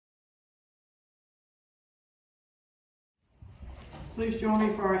Please join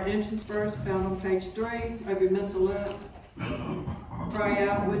me for our entrance verse found on page 3 of your missalette. Cry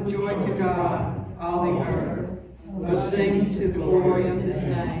out with joy to God, all the earth. Will sing to the glory of his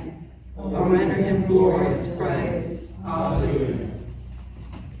name. Will render him glorious praise. Hallelujah.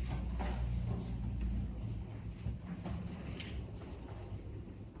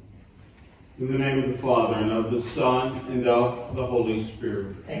 In the name of the Father, and of the Son, and of the Holy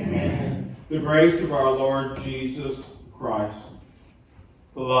Spirit. Amen. The grace of our Lord Jesus Christ,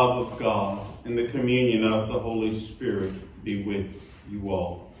 the love of God, and the communion of the Holy Spirit be with you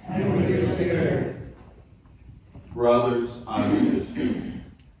all. And with your spirit. Brothers and sisters,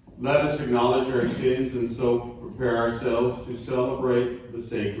 let us acknowledge our sins and so prepare ourselves to celebrate the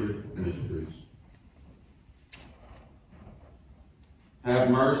sacred mysteries.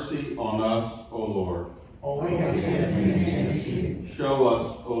 Have mercy on us, O Lord. O we have sinned against you. Show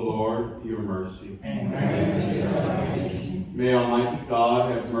us, O Lord, your mercy. And grant us your salvation. May Almighty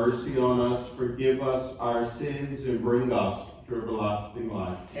God have mercy on us, forgive us our sins, and bring us to everlasting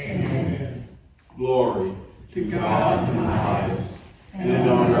life. Amen. Glory To God in the highest, and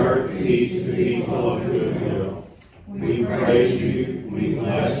on earth peace to people of good will. We praise you, we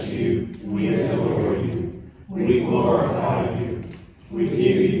bless you, we adore you, we glorify you. We give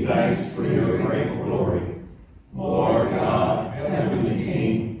you thanks for your great glory. Lord God, heavenly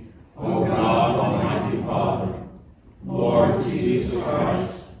King, O God, almighty Father, Lord Jesus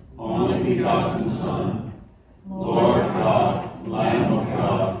Christ, only begotten Son, Lord God, Lamb of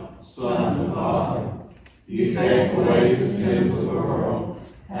God, Son of the Father, you take away the sins of the world,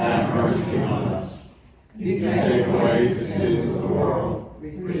 have mercy on us. You take away the sins of the world,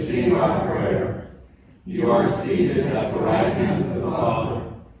 receive our prayer. You are seated at the right hand of the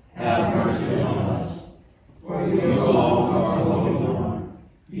Father, have mercy on us. For you alone are Holy One,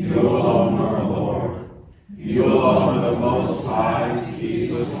 you alone are Lord, you alone are the Most High,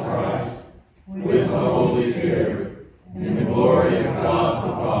 Jesus Christ, with the Holy Spirit, in the glory of God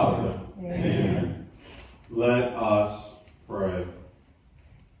the Father. Amen. Let us pray.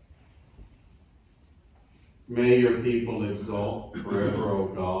 May your people exult forever, O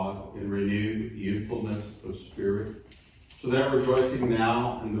God, in renewed youthfulness of spirit, so that rejoicing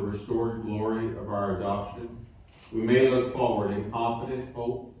now in the restored glory of our adoption, we may look forward in confident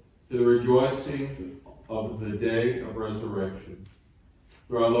hope to the rejoicing of the day of resurrection.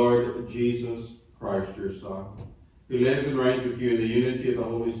 Through our Lord Jesus Christ, your Son, who lives and reigns with you in the unity of the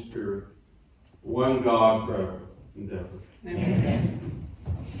Holy Spirit, one God forever and ever. Amen.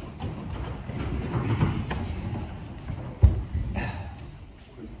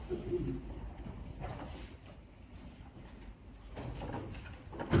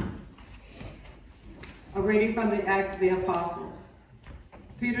 A reading from the Acts of the Apostles.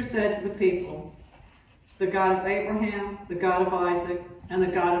 Peter said to the people, "The God of Abraham, the God of Isaac, and the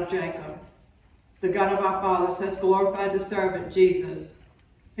God of Jacob, the God of our fathers has glorified the servant Jesus,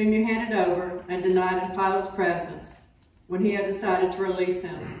 whom you handed over and denied in Pilate's presence when he had decided to release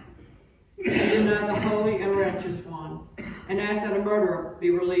him. You denied the holy and righteous one, and asked that a murderer be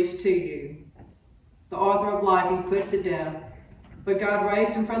released to you. The author of life he put to death, but God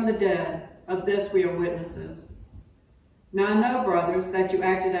raised him from the dead. Of this we are witnesses. Now I know, brothers, that you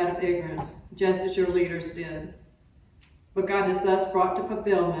acted out of ignorance, just as your leaders did. But God has thus brought to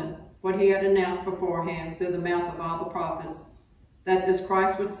fulfillment what he had announced beforehand through the mouth of all the prophets, that this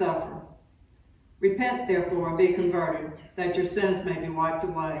Christ would suffer. Repent, therefore, and be converted, that your sins may be wiped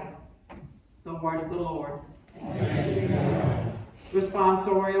away." The word of the Lord.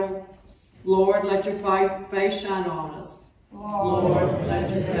 Responsorial. Lord, let your face shine on us. Lord, let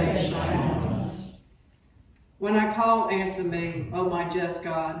your face shine on us. When I call, answer me, O my just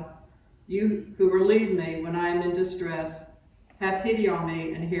God. You who relieve me when I am in distress, have pity on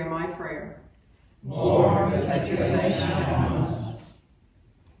me and hear my prayer. Lord, let your face shine on us.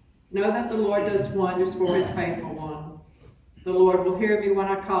 Know that the Lord does wonders for his faithful one. The Lord will hear me when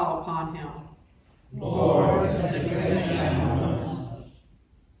I call upon him. Lord, let your face shine on us.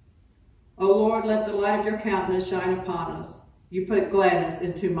 O Lord, let the light of your countenance shine upon us. You put gladness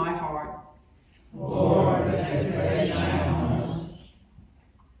into my heart. Lord, let your face shine on us.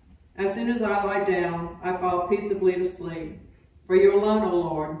 As soon as I lie down, I fall peaceably to sleep. For you alone, O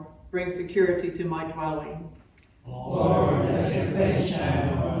Lord, bring security to my dwelling. Lord, let your face shine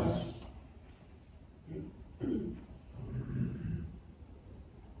on us.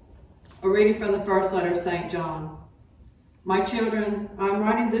 A reading from the first letter of St. John. My children, I am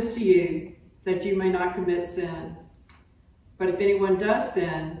writing this to you, that you may not commit sin. But if anyone does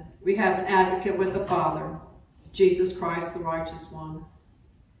sin, we have an advocate with the Father, Jesus Christ, the righteous one.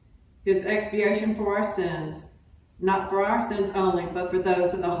 His expiation for our sins, not for our sins only, but for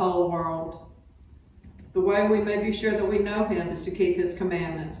those of the whole world. The way we may be sure that we know him is to keep his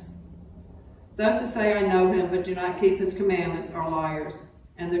commandments. Those who say, I know him, but do not keep his commandments are liars,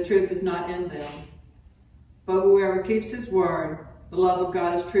 and the truth is not in them. But whoever keeps his word, the love of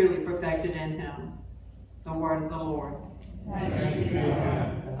God is truly perfected in him. The word of the Lord.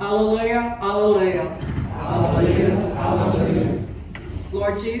 Alleluia, alleluia. Alleluia, alleluia.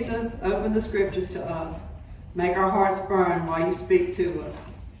 Lord Jesus, open the scriptures to us. Make our hearts burn while you speak to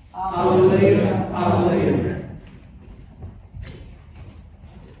us. Alleluia, alleluia.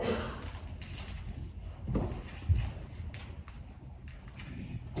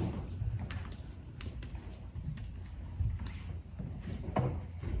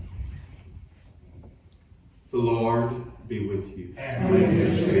 The Lord be with you. And with your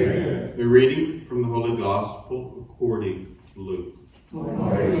spirit. A reading from the Holy Gospel according to Luke.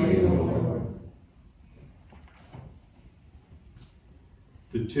 Glory to you, Lord.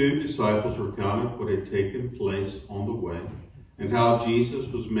 The two disciples recounted what had taken place on the way, and how Jesus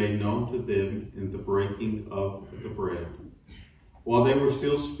was made known to them in the breaking of the bread. While they were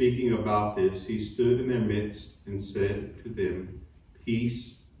still speaking about this, he stood in their midst and said to them,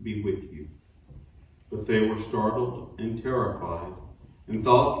 Peace be with you. But they were startled and terrified, and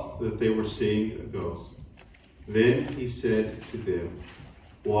thought that they were seeing a ghost. Then he said to them,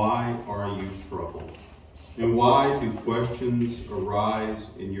 Why are you troubled? And why do questions arise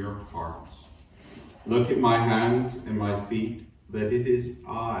in your hearts? Look at my hands and my feet, that it is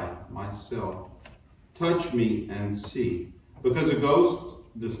I myself. Touch me and see, because a ghost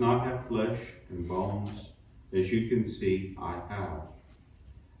does not have flesh and bones, as you can see I have.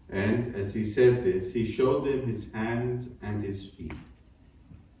 And as he said this, he showed them his hands and his feet.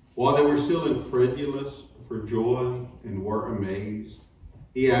 While they were still incredulous for joy and were amazed,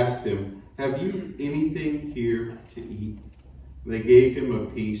 he asked them, Have you anything here to eat? They gave him a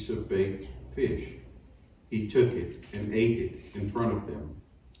piece of baked fish. He took it and ate it in front of them.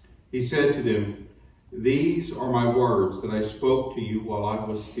 He said to them, These are my words that I spoke to you while I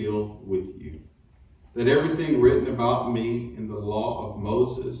was still with you, that everything written about me in the law of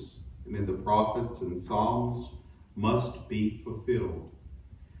Moses and in the prophets and Psalms must be fulfilled.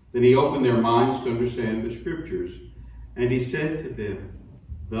 Then he opened their minds to understand the scriptures, and he said to them,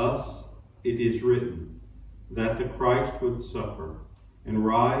 Thus it is written, that the Christ would suffer and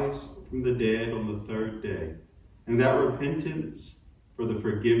rise from the dead on the third day, and that repentance for the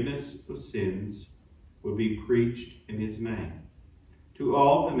forgiveness of sins would be preached in his name to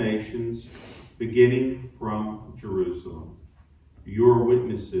all the nations, beginning from Jerusalem. You are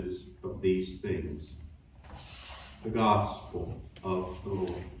witnesses of these things. The Gospel of the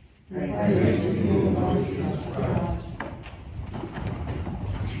Lord. Praise to you, Lord Jesus Christ.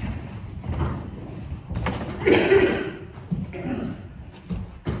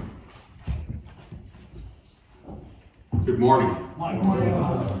 Good morning. Good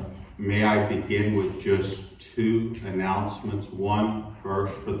morning. May I begin with just two announcements. One,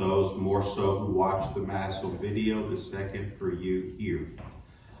 first, for those more so who watch the Mass on video. The second, for you here.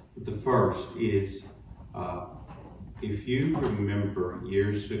 But the first is, if you remember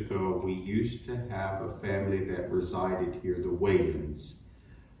years ago, we used to have a family that resided here, the Whalens.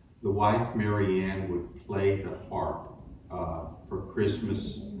 The wife, Mary Ann, would play the harp for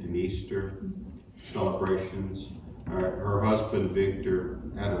Christmas and Easter celebrations. Her husband, Victor,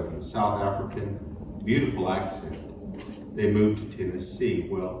 had a South African, beautiful accent. They moved to Tennessee.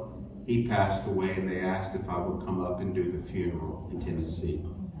 Well, he passed away, and they asked if I would come up and do the funeral in Tennessee.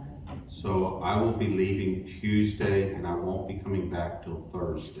 So I will be leaving Tuesday, and I won't be coming back till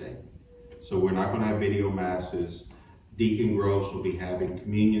Thursday. So we're not going to have video masses. Deacon Gross will be having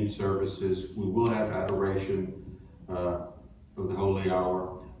communion services. We will have adoration of the Holy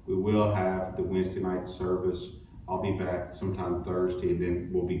Hour. We will have the Wednesday night service. I'll be back sometime Thursday, and then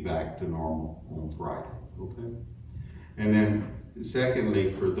we'll be back to normal on Friday, okay? And then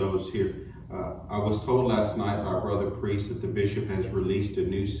secondly, for those here, I was told last night by Brother Priest that the bishop has released a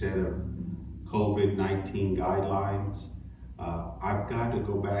new set of COVID-19 guidelines. I've got to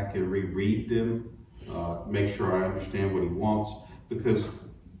go back and reread them, make sure I understand what he wants, because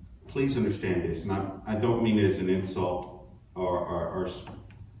please understand this, and I don't mean it as an insult or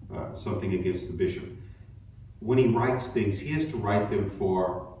something against the bishop. When he writes things, he has to write them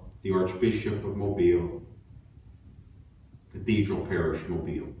for the Archbishop of Mobile, Cathedral Parish,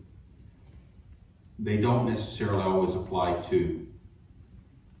 Mobile. They don't necessarily always apply to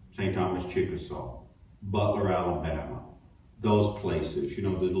St. Thomas, Chickasaw, Butler, Alabama, those places, you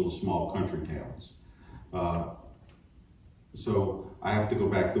know, the little small country towns. So I have to go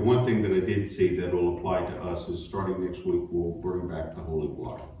back. The one thing that I did see that will apply to us is starting next week, we'll bring back the holy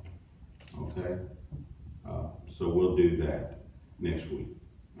water. Okay? So we'll do that next week.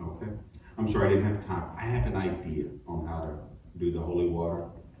 Okay? I'm sorry, I didn't have time. I have an idea on how to do the holy water.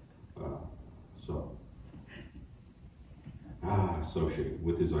 Associated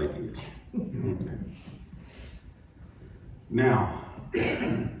with his ideas. Okay. Now,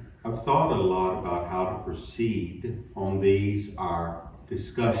 I've thought a lot about how to proceed on these, our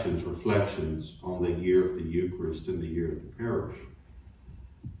discussions, reflections on the year of the Eucharist and the year of the parish.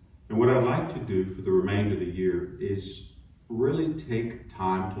 And what I'd like to do for the remainder of the year is really take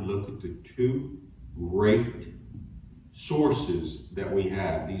time to look at the two great sources that we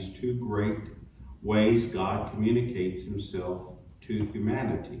have, these two great ways God communicates himself to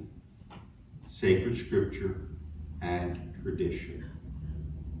humanity: sacred scripture and tradition.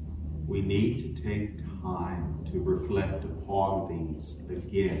 We need to take time to reflect upon these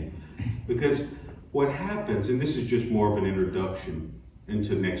again, because what happens, and this is just more of an introduction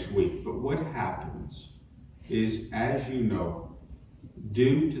into next week, but what happens is, as you know,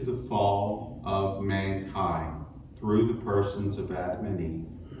 due to the fall of mankind through the persons of Adam and Eve,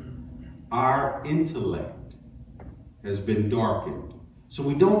 our intellect has been darkened. So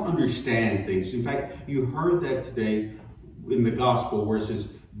we don't understand things. In fact, you heard that today in the gospel where it says,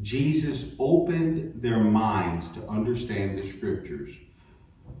 Jesus opened their minds to understand the scriptures.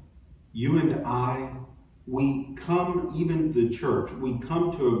 You and I, we come, even the church, we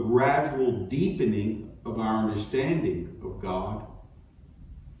come to a gradual deepening of our understanding of God.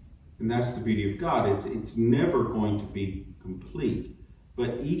 And that's the beauty of God. It's never going to be complete.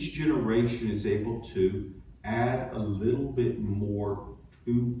 But each generation is able to add a little bit more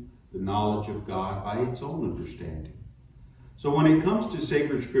to the knowledge of God by its own understanding. So when it comes to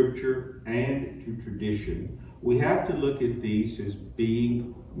sacred scripture and to tradition, we have to look at these as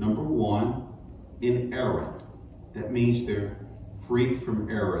being, number one, inerrant. That means they're free from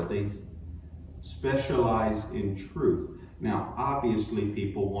error. They specialize in truth. Now, obviously,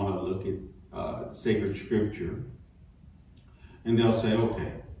 people want to look at sacred scripture, and they'll say,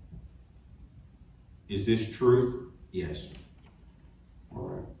 okay, is this truth? Yes. All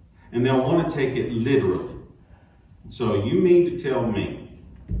right. And they'll want to take it literally. So you mean to tell me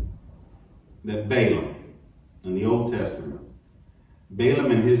that Balaam in the Old Testament,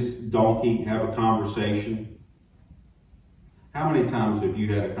 Balaam and his donkey have a conversation? How many times have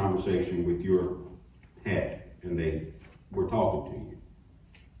you had a conversation with your pet and they were talking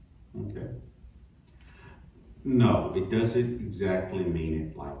to you? Okay. No, it doesn't exactly mean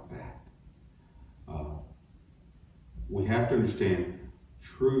it like that. We have to understand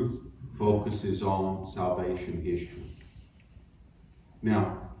truth focuses on salvation history.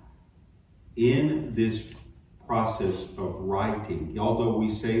 Now, in this process of writing, although we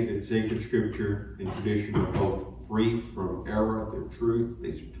say that sacred scripture and tradition are both free from error, they're truth,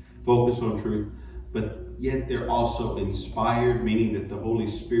 they focus on truth, but yet they're also inspired, meaning that the Holy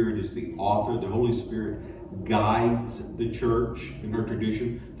Spirit is the author. The Holy Spirit guides the church in her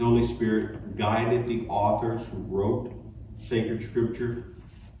tradition. The Holy Spirit guided the authors who wrote sacred scripture.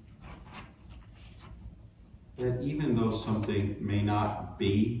 That even though something may not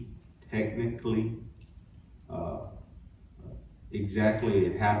be technically exactly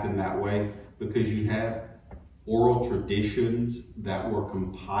it happened that way, because you have oral traditions that were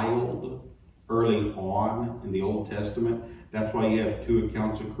compiled early on in the Old Testament. That's why you have two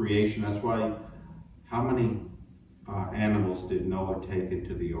accounts of creation. That's why, how many animals did Noah take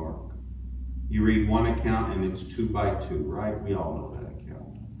into the ark? You read one account and it's 2 by 2, right? We all know that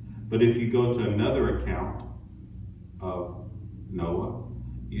account. But if you go to another account of Noah,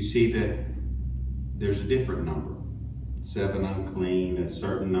 you see that there's a different number. 7 unclean, a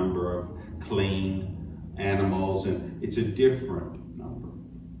certain number of clean animals, and it's a different number.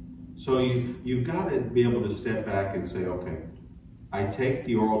 So you've got to be able to step back and say, okay, I take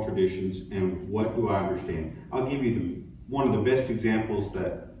the oral traditions and what do I understand? I'll give you one of the best examples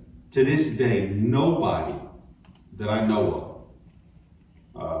that to this day, nobody that I know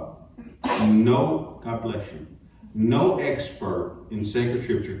of, God bless you, no expert in sacred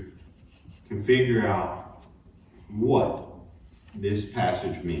scripture can figure out what this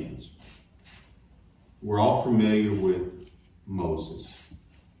passage means. We're all familiar with Moses.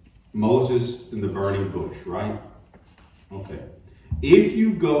 Moses in the burning bush, right? Okay. If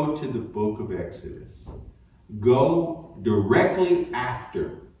you go to the book of Exodus, go directly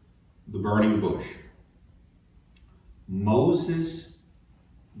after the burning bush. Moses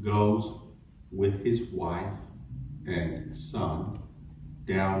goes with his wife and son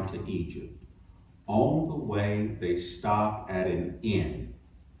down to Egypt. On the way, they stop at an inn.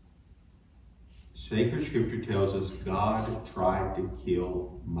 Sacred Scripture tells us God tried to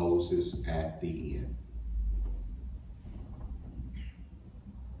kill Moses at the inn.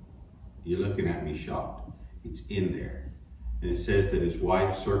 You're looking at me shocked. It's in there. And it says that his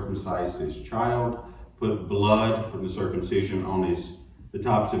wife circumcised his child, put blood from the circumcision on the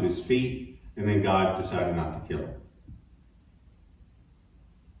tops of his feet, and then God decided not to kill him.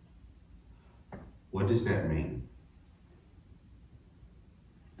 What does that mean?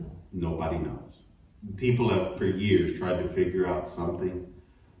 Nobody knows. People have for years tried to figure out something,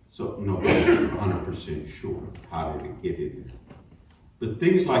 so nobody's 100% sure how did it get in there. But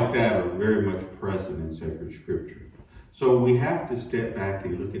things like that are very much present in sacred Scripture. So we have to step back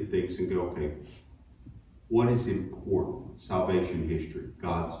and look at things and go, okay, what is important? Salvation history,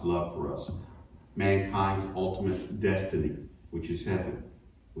 God's love for us, mankind's ultimate destiny, which is heaven,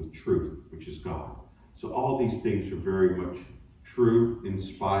 with truth, which is God. So all these things are very much true,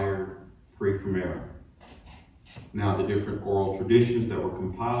 inspired, free from error. Now, the different oral traditions that were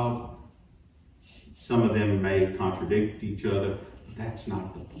compiled, some of them may contradict each other. That's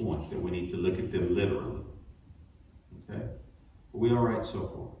not the point, that we need to look at them literally. Okay? Are we all right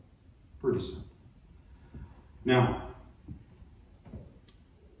so far? Pretty simple. Now,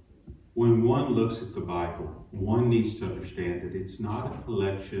 when one looks at the Bible, one needs to understand that it's not a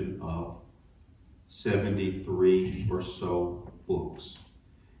collection of 73 or so books.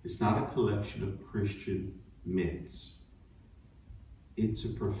 It's not a collection of Christian myths. It's a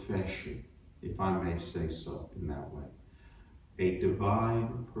profession, if I may say so in that way. A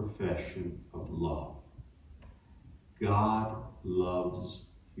divine profession of love. God loves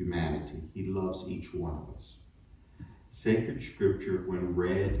humanity. He loves each one of us. Sacred Scripture, when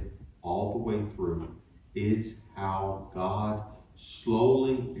read all the way through, is how God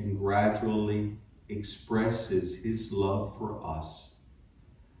slowly and gradually expresses his love for us,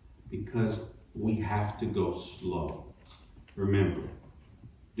 because we have to go slow. Remember,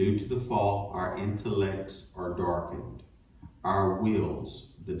 due to the fall, our intellects are darkened. Our wills,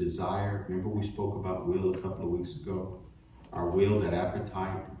 the desire, remember we spoke about will a couple of weeks ago? Our will, that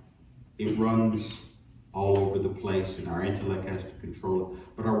appetite, it runs all over the place and our intellect has to control it.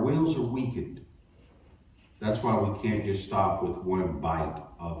 But our wills are weakened. That's why we can't just stop with one bite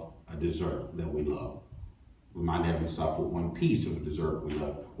of a dessert that we love. We might have to stop with one piece of a dessert we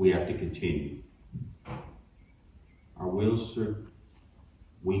love. We have to continue. Our wills are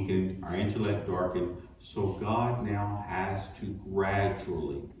weakened, our intellect darkened, so God now has to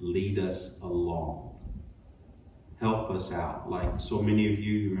gradually lead us along. Help us out. Like so many of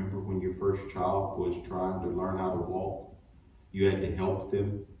you remember when your first child was trying to learn how to walk, you had to help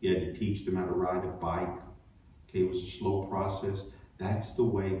them. You had to teach them how to ride a bike. Okay, it was a slow process. That's the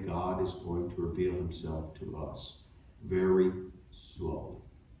way God is going to reveal himself to us, very slowly.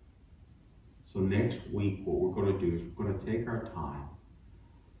 So next week, what we're going to do is we're going to take our time.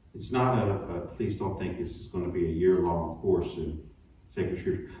 It's not please don't think this is going to be a year-long course in Sacred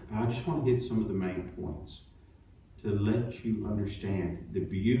Scripture, but I just want to hit some of the main points to let you understand the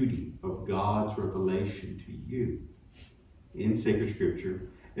beauty of God's revelation to you in Sacred Scripture,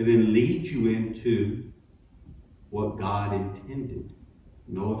 and then lead you into what God intended.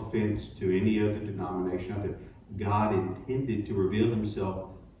 No offense to any other denomination out there. God intended to reveal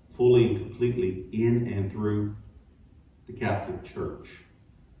himself fully and completely in and through the Catholic Church.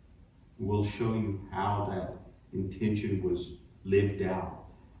 We'll show you how that intention was lived out.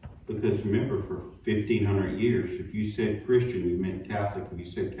 Because remember, for 1,500 years, if you said Christian, you meant Catholic. If you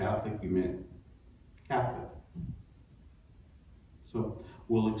said Catholic, you meant Catholic. So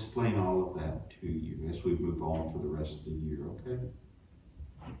we'll explain all of that to you as we move on for the rest of the year, okay?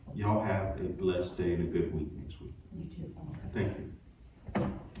 Y'all have a blessed day and a good week next week. You too, Father. Thank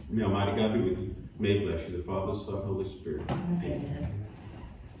you. May Almighty God be with you. May it bless you, the Father, Son, Holy Spirit. Amen.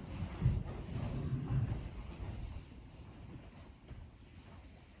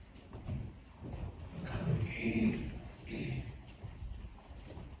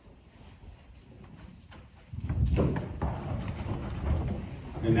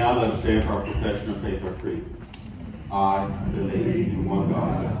 And now let us stand for our profession of faith or creed. I believe in one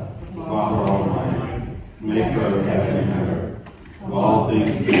God, Father Almighty, maker of heaven and earth, of all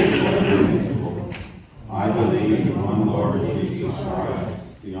things visible and invisible. I believe in one Lord Jesus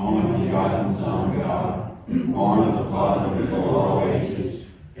Christ, the only begotten Son of God, born of the Father before all ages,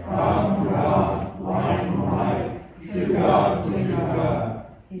 God from God, light from light, true God from true God,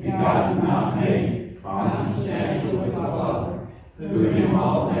 begotten not made, consubstantial with the Father. Through him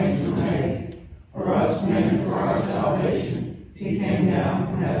all things were made. For us men, for our salvation, he came down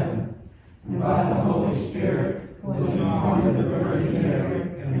from heaven. and by the Holy Spirit, was incarnate of the Virgin Mary,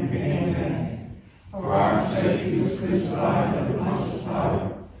 and became man. For our sake he was crucified under Pontius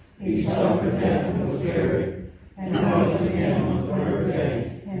Pilate. He suffered death and was buried, and rose again on the third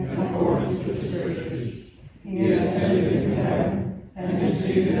day, in accordance with the Scriptures. He ascended into heaven, and is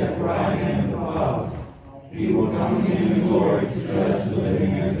seated at the right hand of the Father. He will come again in glory to judge the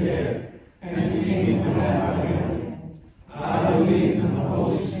living and the dead, and his kingdom will have no end. I believe in the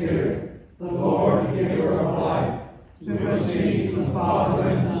Holy Spirit, the Lord, giver of life, who proceeds from the Father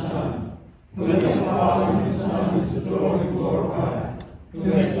and the Son, who is the Father and the Son is adored and glorified, who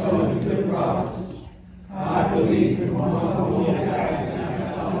has spoken to the prophets. I believe in one holy Catholic and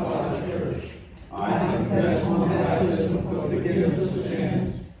Apostolic Church. I confess one baptism for the forgiveness of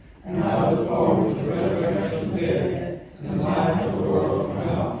sins, and I look forward to the resurrection of the dead and the life of the world to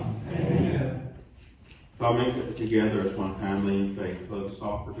come. Amen. Coming together as one family in faith, let us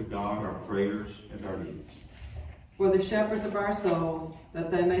offer to God our prayers and our needs. For the shepherds of our souls,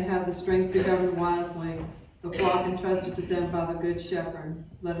 that they may have the strength to govern wisely the flock entrusted to them by the Good Shepherd,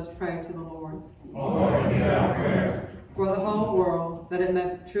 let us pray to the Lord. Lord, hear our prayer. For the whole world, that it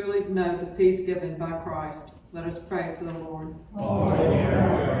may truly know the peace given by Christ, let us pray to the Lord. Lord, hear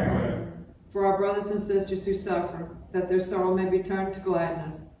our prayer. For our brothers and sisters who suffer, that their sorrow may be turned to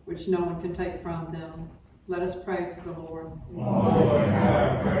gladness, which no one can take from them, let us pray to the Lord. Lord, hear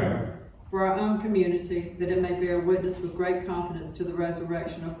our prayer. For our own community, that it may bear witness with great confidence to the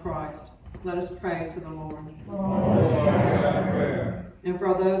resurrection of Christ, let us pray to the Lord. Lord, hear our prayer. And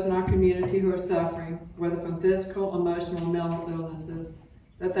for those in our community who are suffering, whether from physical, emotional, or mental illnesses,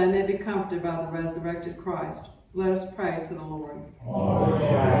 that they may be comforted by the resurrected Christ, let us pray to the Lord. Lord, hear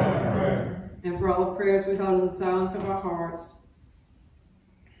our prayer. And for all the prayers we hold in the silence of our hearts,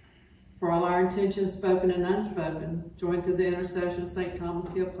 for all our intentions spoken and unspoken, joined through the intercession of St. Thomas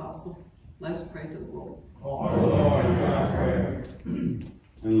the Apostle, let us pray to the Lord. Lord, hear our prayer.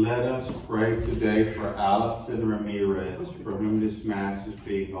 And let us pray today for Allison Ramirez, for whom this Mass is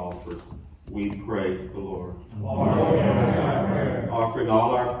being offered. We pray to the Lord. Lord, hear our prayer. Offering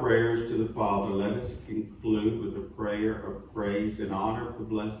all our prayers to the Father, let us conclude with a prayer of praise and honor of the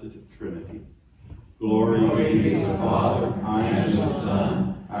Blessed Trinity. Glory be to the Father, and to the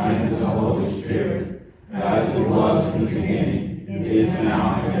Son, and to the Holy Spirit, as it was in the beginning, is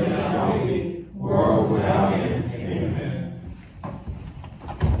now, and ever shall be, world without end. Amen.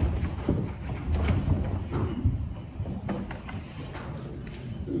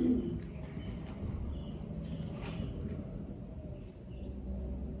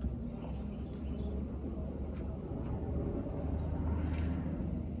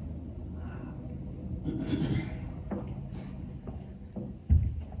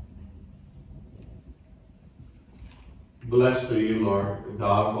 Blessed are you, Lord, the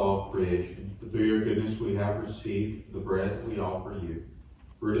God of all creation. For through your goodness we have received the bread we offer you.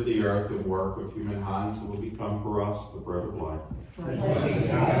 Fruit of the earth and work of human hands will become for us the bread of life. Blessed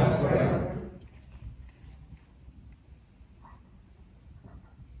God of prayer.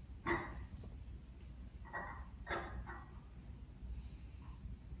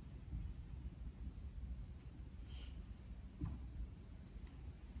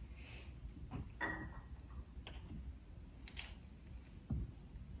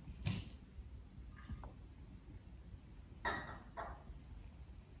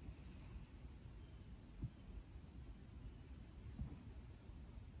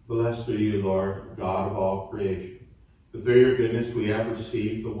 Blessed are you, Lord, God of all creation. For through your goodness we have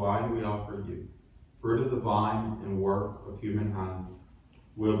received the wine we offer you. Fruit of the vine and work of human hands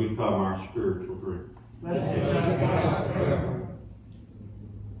will become our spiritual drink. Blessed God of prayer.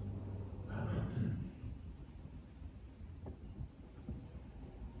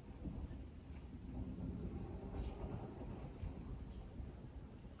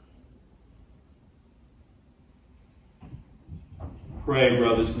 Pray,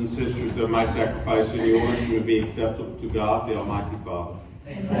 brothers and sisters, that my sacrifice and yours may be acceptable to God, the Almighty Father.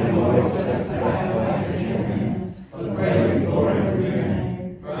 And the Lord accept the sacrifice in your hands, for the praise and glory of his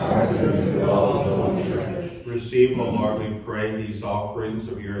name, for our good and good also of the church. Receive, O Lord, we pray, these offerings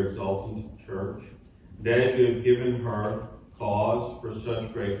of your exultant church, and as you have given her cause for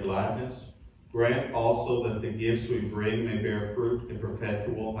such great gladness, grant also that the gifts we bring may bear fruit in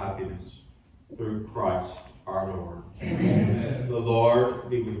perpetual happiness. Through Christ our Lord. Amen. The Lord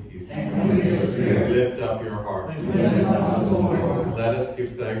be with you. And with your spirit. Lift up your heart. Lift up the Lord. Let us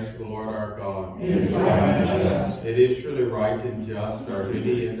give thanks to the Lord our God. It is right and just. It is truly right and just, our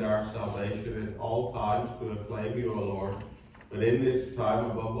duty and our salvation at all times to acclaim you, O Lord. But in this time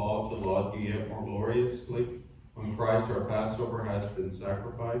above all to laud you yet more gloriously, when Christ our Passover has been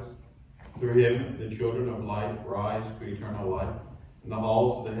sacrificed. Through him, the children of light rise to eternal life, and the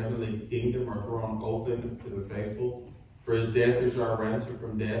halls of the heavenly kingdom are thrown open to the faithful. For his death is our ransom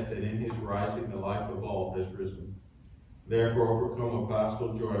from death, and in his rising the life of all has risen. Therefore overcome with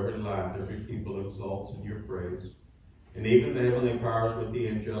paschal joy every land, every people exalts in your praise. And even the heavenly powers with the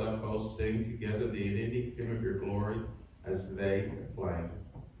angelic hosts sing together the unending hymn of your glory as they acclaim.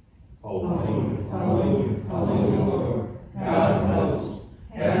 Holy, holy, holy Lord, God of hosts,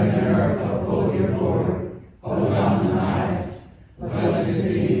 heaven and earth are full of your glory. Hosanna in the highest. Blessed is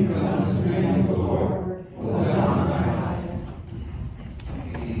he who comes in the name of the Lord. Hosanna in the highest.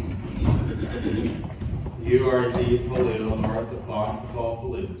 You are indeed holy, O Lord, the font of all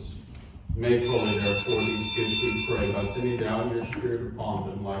holiness. Make holy, therefore, these gifts, we pray, by sending down your Spirit upon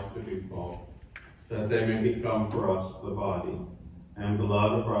them like the dewfall, that they may become for us the body and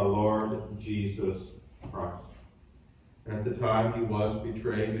blood of our Lord Jesus Christ. At the time he was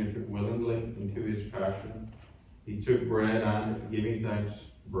betrayed and entered willingly into his passion, he took bread and, giving thanks,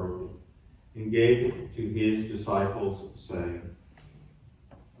 broke it, and gave it to his disciples, saying,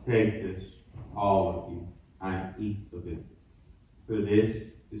 Take this, all of you, and eat of it, for this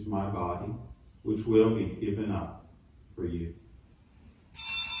is my body, which will be given up for you.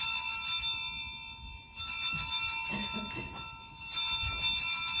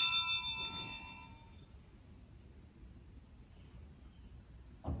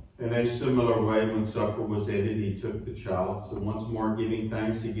 In a similar way, when supper was ended, he took the chalice, and once more giving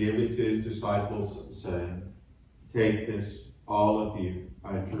thanks, he gave it to his disciples, saying, Take this, all of you,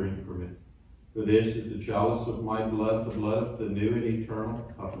 I drink from it. For this is the chalice of my blood, the blood of the new and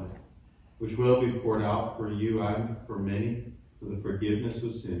eternal covenant, which will be poured out for you and for many for the forgiveness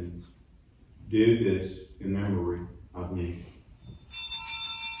of sins. Do this in memory of me.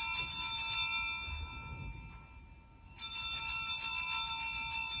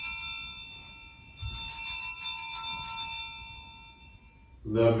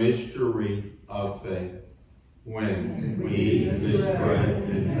 The mystery of faith. When we eat this bread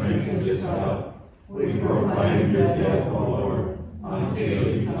and drink this cup, we proclaim your death, O Lord,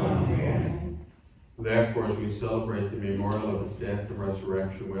 until you come again. Therefore, as we celebrate the memorial of his death and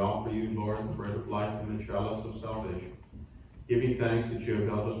resurrection, we offer you, Lord, the bread of life and the chalice of salvation, giving thanks that you have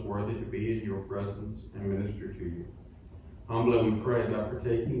held us worthy to be in your presence and minister to you. Humbly we pray that,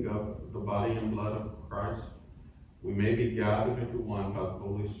 partaking of the body and blood of Christ, we may be gathered into one by the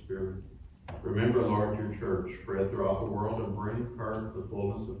Holy Spirit. Remember, Lord, your church spread throughout the world, and bring her to the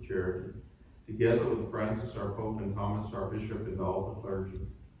fullness of charity, together with Francis, our Pope, and Thomas, our Bishop, and all the clergy.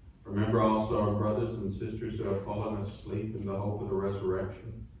 Remember also our brothers and sisters who have fallen asleep in the hope of the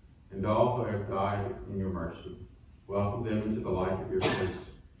resurrection, and all who have died in your mercy. Welcome them into the light of your face.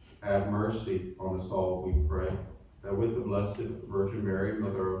 Have mercy on us all, we pray, that with the Blessed Virgin Mary,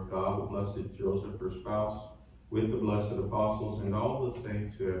 Mother of God, the Blessed Joseph, her spouse, with the blessed apostles and all the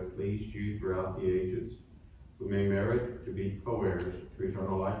saints who have pleased you throughout the ages, we may merit to be co-heirs to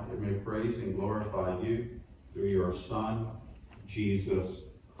eternal life, and may praise and glorify you through your Son, Jesus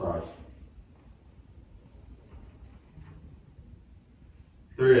Christ.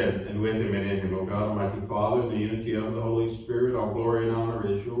 Through him, and with him, and in him, O God, Almighty Father, in the unity of the Holy Spirit, all glory and honor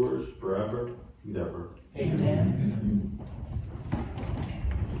is yours forever and ever. Amen.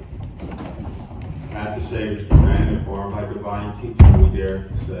 At the Savior's command, informed by divine teaching, we dare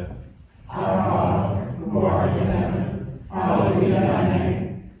to say, Our Father, who art in heaven, hallowed be thy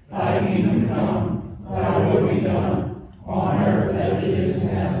name. Thy kingdom come, thy will be done, on earth as it is in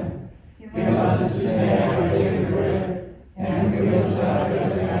heaven. Give us this day our daily bread, and forgive us our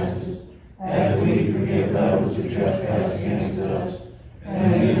trespasses, as we forgive those who trespass against us.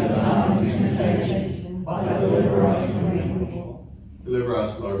 And lead us not into temptation, but deliver us from evil. Deliver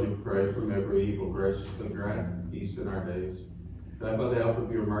us, Lord, we pray, from every evil. Graciously grant peace in our days, that by the help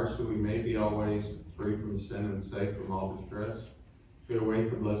of your mercy we may be always free from sin and safe from all distress. We await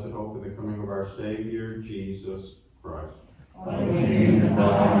the blessed hope of the coming of our Savior, Jesus Christ.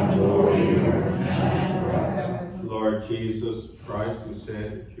 Lord Jesus Christ, who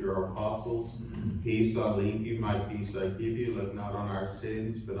said to your apostles, Peace I leave you, my peace I give you, look not on our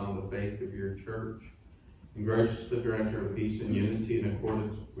sins, but on the faith of your church. And graciously grant her peace and unity in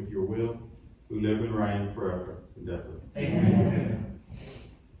accordance with your will, who live and reign forever and ever. Amen.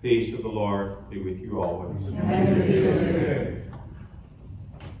 Peace of the Lord be with you always. And with your spirit.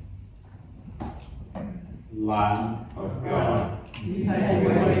 Lamb of God, You take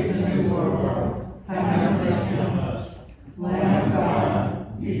away the sins of the world. Have mercy on us. Lamb of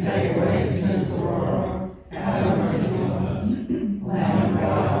God, you take away the sins of the world. Have mercy on us. Lamb of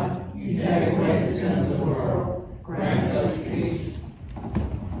God, you take away the sins of the world. Grant us peace.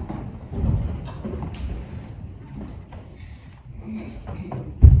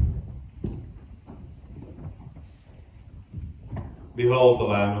 Behold the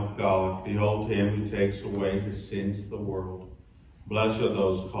Lamb of God. Behold him who takes away the sins of the world. Blessed are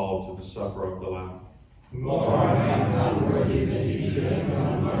those called to the supper of the Lamb. Lord, I am not worthy that you should enter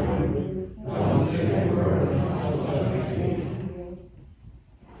on my robe, but only say a word, and I will shall be healed.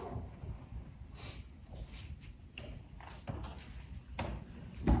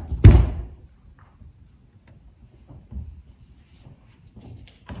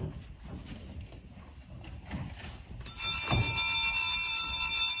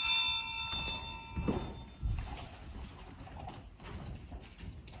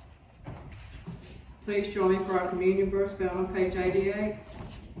 Please join me for our communion verse found on page 88.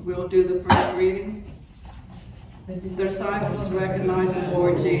 We'll do the first reading. The disciples recognized the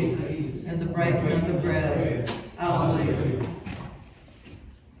Lord Jesus in the breaking of the bread. Alleluia.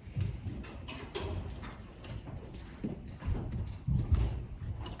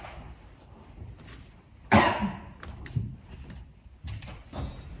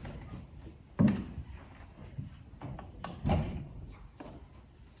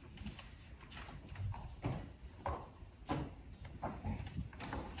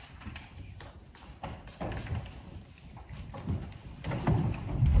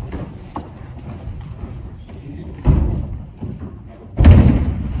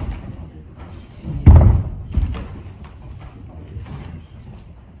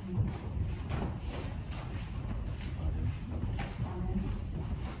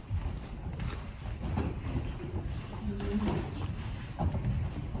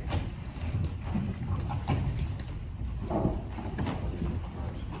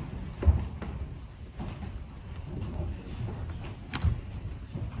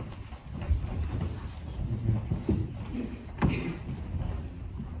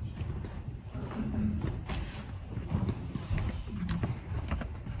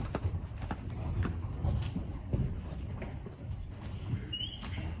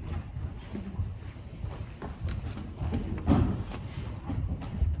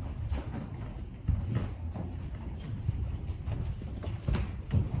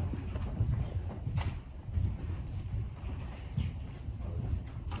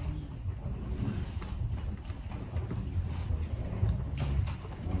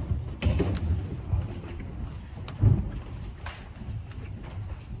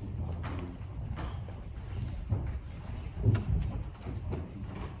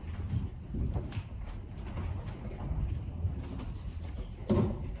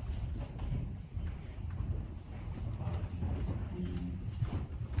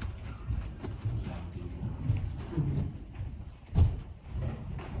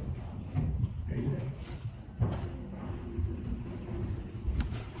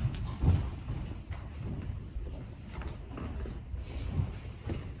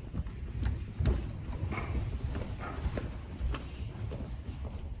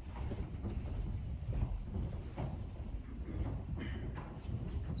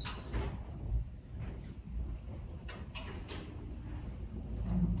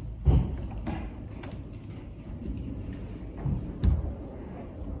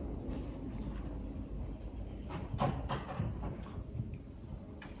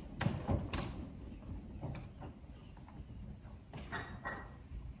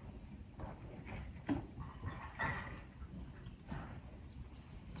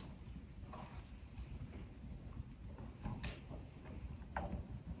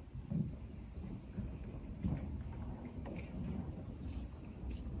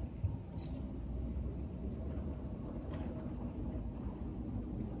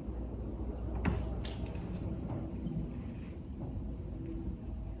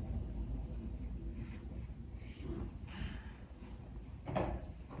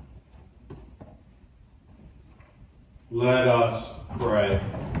 Let us pray.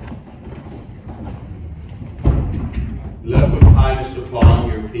 Look with kindness upon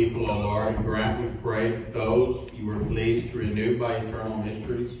your people, O Lord, and grant, we pray, that those you were pleased to renew by eternal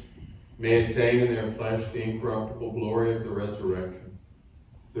mysteries may attain in their flesh the incorruptible glory of the resurrection.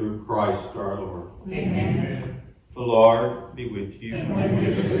 Through Christ our Lord. Amen. The Lord be with you. And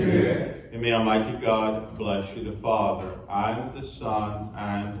with your spirit. And may Almighty God bless you, the Father, and the Son,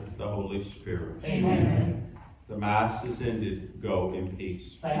 and the Holy Spirit. Amen. The Mass is ended. Go in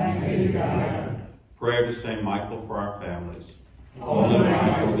peace. Thanks be to God. Prayer to St. Michael for our families. Holy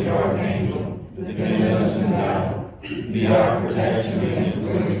Michael, the Archangel, defend us in battle. Be our protection against the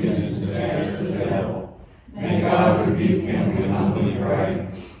wickedness and snares of the devil. May God rebuke him, we humbly pray.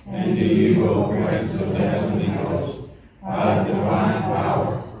 And do you, O Prince of the heavenly host, by divine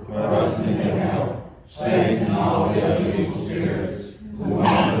power, thrust into hell Satan and all the other evil spirits who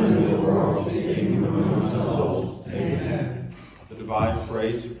wander through the world seeking the ruin of souls. Amen. The provides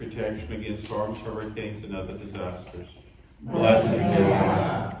raids of protection against storms, hurricanes, and other disasters. Blessed be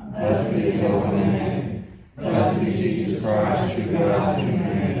God. Blessed be His holy name. Blessed be Jesus Christ, true God, true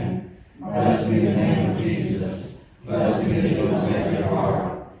man. Blessed be the name of Jesus. Blessed be His most sacred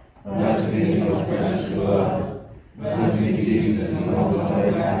heart. Blessed be His most precious blood. Blessed be Jesus and the most holy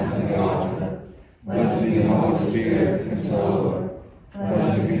act of the altar. Blessed be the Holy Spirit, Consoler.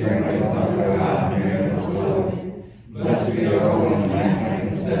 Blessed be great Mother of God, Mary, most holy. Blessed be our holy and immaculate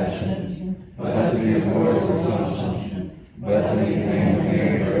conception. Blessed be your glorious assumption. Blessed be the name of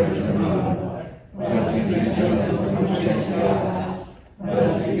Mary, Virgin Mother. Blessed be Saint Joseph, the most Chickasaw.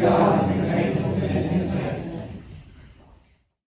 Blessed be God and His angels and His saints.